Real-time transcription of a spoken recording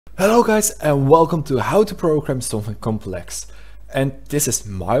Hello guys and welcome to How to Program Something Complex. And this is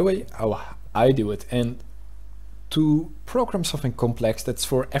my way, how I do it. And to program something complex, that's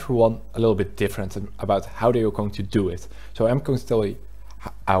for everyone a little bit different about how they are going to do it. So I'm going to tell you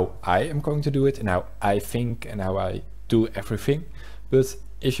how I am going to do it and how I think and how I do everything. But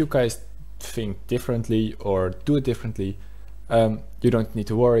if you guys think differently or do it differently, you don't need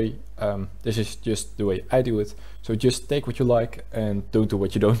to worry. This is just the way I do it. So just take what you like and don't do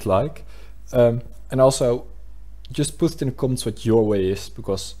what you don't like. And also just put it in the comments what your way is,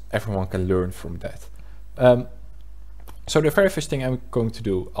 because everyone can learn from that. So the very first thing I'm going to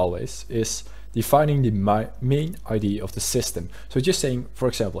do always is defining the main ID of the system. So just saying, for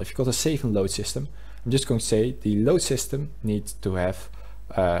example, if you've got a save and load system, I'm just going to say the load system needs to have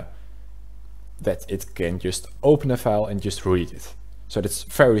that it can just open a file and just read it. So that's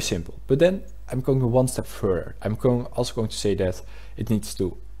very simple. But then I'm going one step further. I'm also going to say that it needs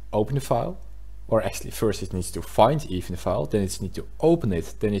to open the file, or actually first it needs to find even the file, then it needs to open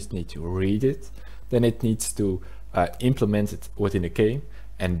it, then it needs to read it, then it needs to implement it within a game,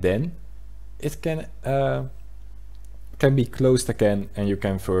 and then it can be closed again, and you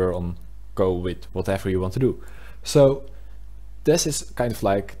can further on go with whatever you want to do. So this is kind of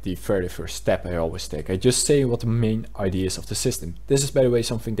like the very first step I always take. I just say what the main idea is of the system. This is, by the way,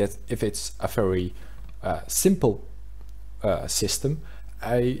 something that if it's a very simple system,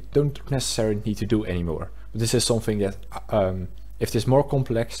 I don't necessarily need to do anymore. But this is something that if it's more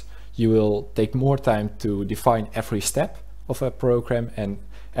complex, you will take more time to define every step of a program and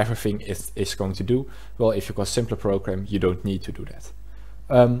everything it is going to do. Well, if you've got a simpler program, you don't need to do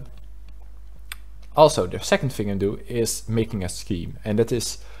that. Also, the second thing I do is making a scheme, and that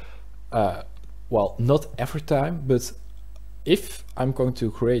is, well, not every time, but if I'm going to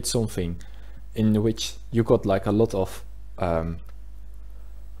create something in which you got like a lot of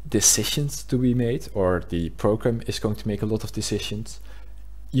decisions to be made, or the program is going to make a lot of decisions,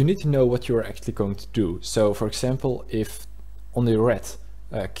 you need to know what you're actually going to do. So, for example, if on the red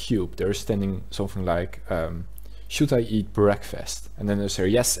cube there is standing something like, should I eat breakfast? And then there's a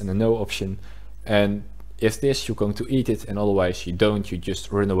yes and a no option. And if this, you're going to eat it, and otherwise you don't, you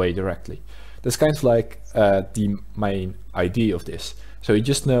just run away directly. That's kind of like the main idea of this. So you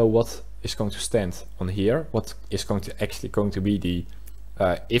just know what is going to stand on here, what is actually going to be the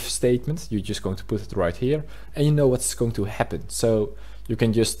if statement. You're just going to put it right here, and you know what's going to happen. So you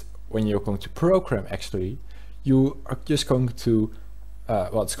can just, when you're going to program, actually, you are just going to,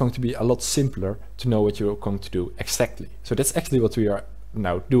 well, it's going to be a lot simpler to know what you're going to do exactly. So that's actually what we are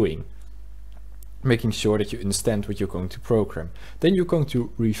now doing, making sure that you understand what you're going to program. Then you're going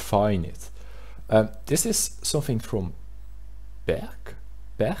to refine it. This is something from Berg,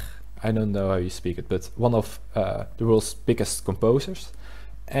 I don't know how you speak it, but one of the world's biggest composers.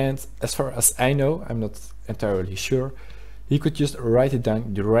 And as far as I know, I'm not entirely sure, he could just write it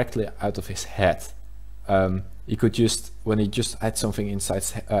down directly out of his head. He could just, when he just had something inside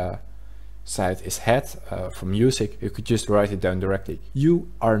his head from music, he could just write it down directly.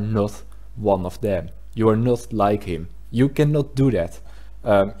 You are not one of them. You are not like him. You cannot do that,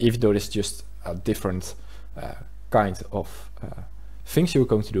 even though it's just a different kind of things you're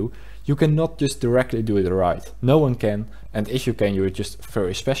going to do. You cannot just directly do it right. No one can, and if you can, you're just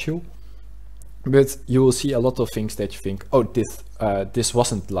very special. But you will see a lot of things that you think, oh, this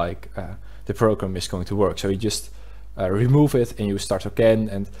wasn't like the program is going to work. So you just remove it and you start again,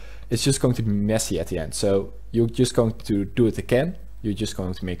 and it's just going to be messy at the end. So you're just going to do it again. You're just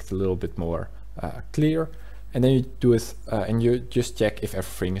going to make it a little bit more clear, and then you do it and you just check if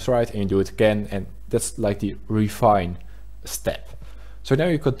everything is right, and you do it again, and that's like the refine step. So now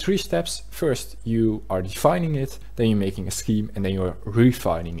you've got 3 steps. First you are defining it, then you're making a scheme, and then you're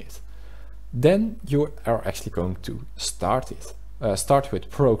refining it. Then you are actually going to start it. Start with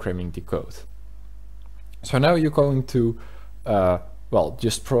programming the code. So now you're going to well,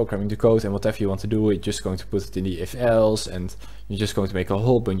 just programming the code, and whatever you want to do, you're just going to put it in the if else, and you're just going to make a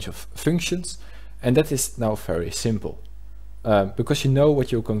whole bunch of functions. And that is now very simple, because you know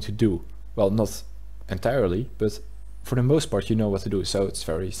what you're going to do. Well, not entirely, but for the most part you know what to do, so it's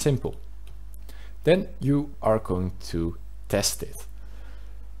very simple. Then you are going to test it.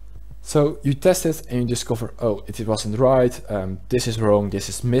 So you test it and you discover, oh, it wasn't right, this is wrong, this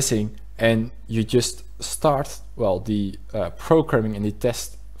is missing, and you just start, well, the programming in the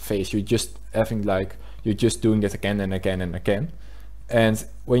test phase. You're just having like, you're just doing it again and again and again. And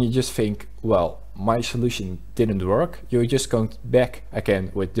when you just think, well, my solution didn't work, you're just going back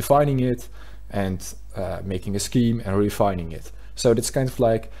again with defining it and making a scheme and refining it. So that's kind of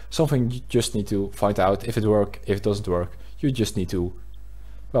like something you just need to find out if it works. If it doesn't work, you just need to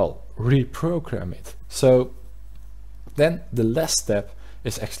well, reprogram it. So then the last step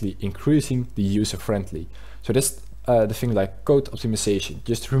is actually increasing the user friendly. So that's the thing like code optimization,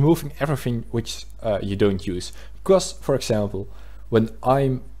 just removing everything which you don't use. Because, for example, when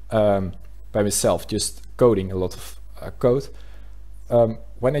I'm by myself just coding a lot of code,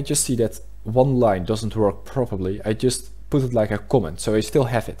 when I just see that one line doesn't work properly, I just put it like a comment, so I still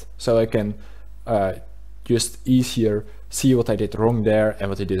have it, so I can just easier see what I did wrong there and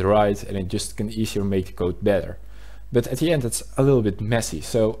what I did right, and it just can easier make the code better. But at the end it's a little bit messy,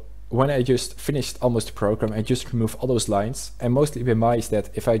 so when I just finished almost the program, I just remove all those lines, and mostly with my is that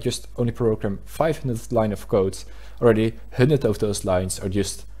if I just only program 500 line of codes, already 100 of those lines are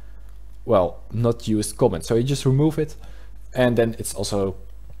just, well, not used comments, so I just remove it, and then it's also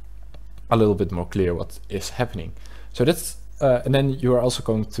a little bit more clear what is happening. So that's and then you are also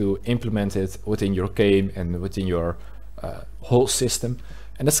going to implement it within your game and within your whole system,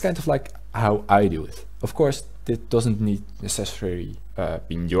 and that's kind of like how I do it. Of course, it doesn't need necessarily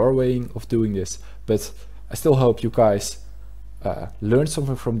be your way of doing this, but I still hope you guys learned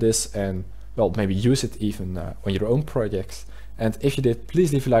something from this and, well, maybe use it even on your own projects. And if you did,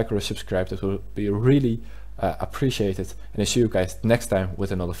 please leave a like or a subscribe. That will be really appreciated. And I see you guys next time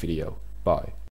with another video. Bye.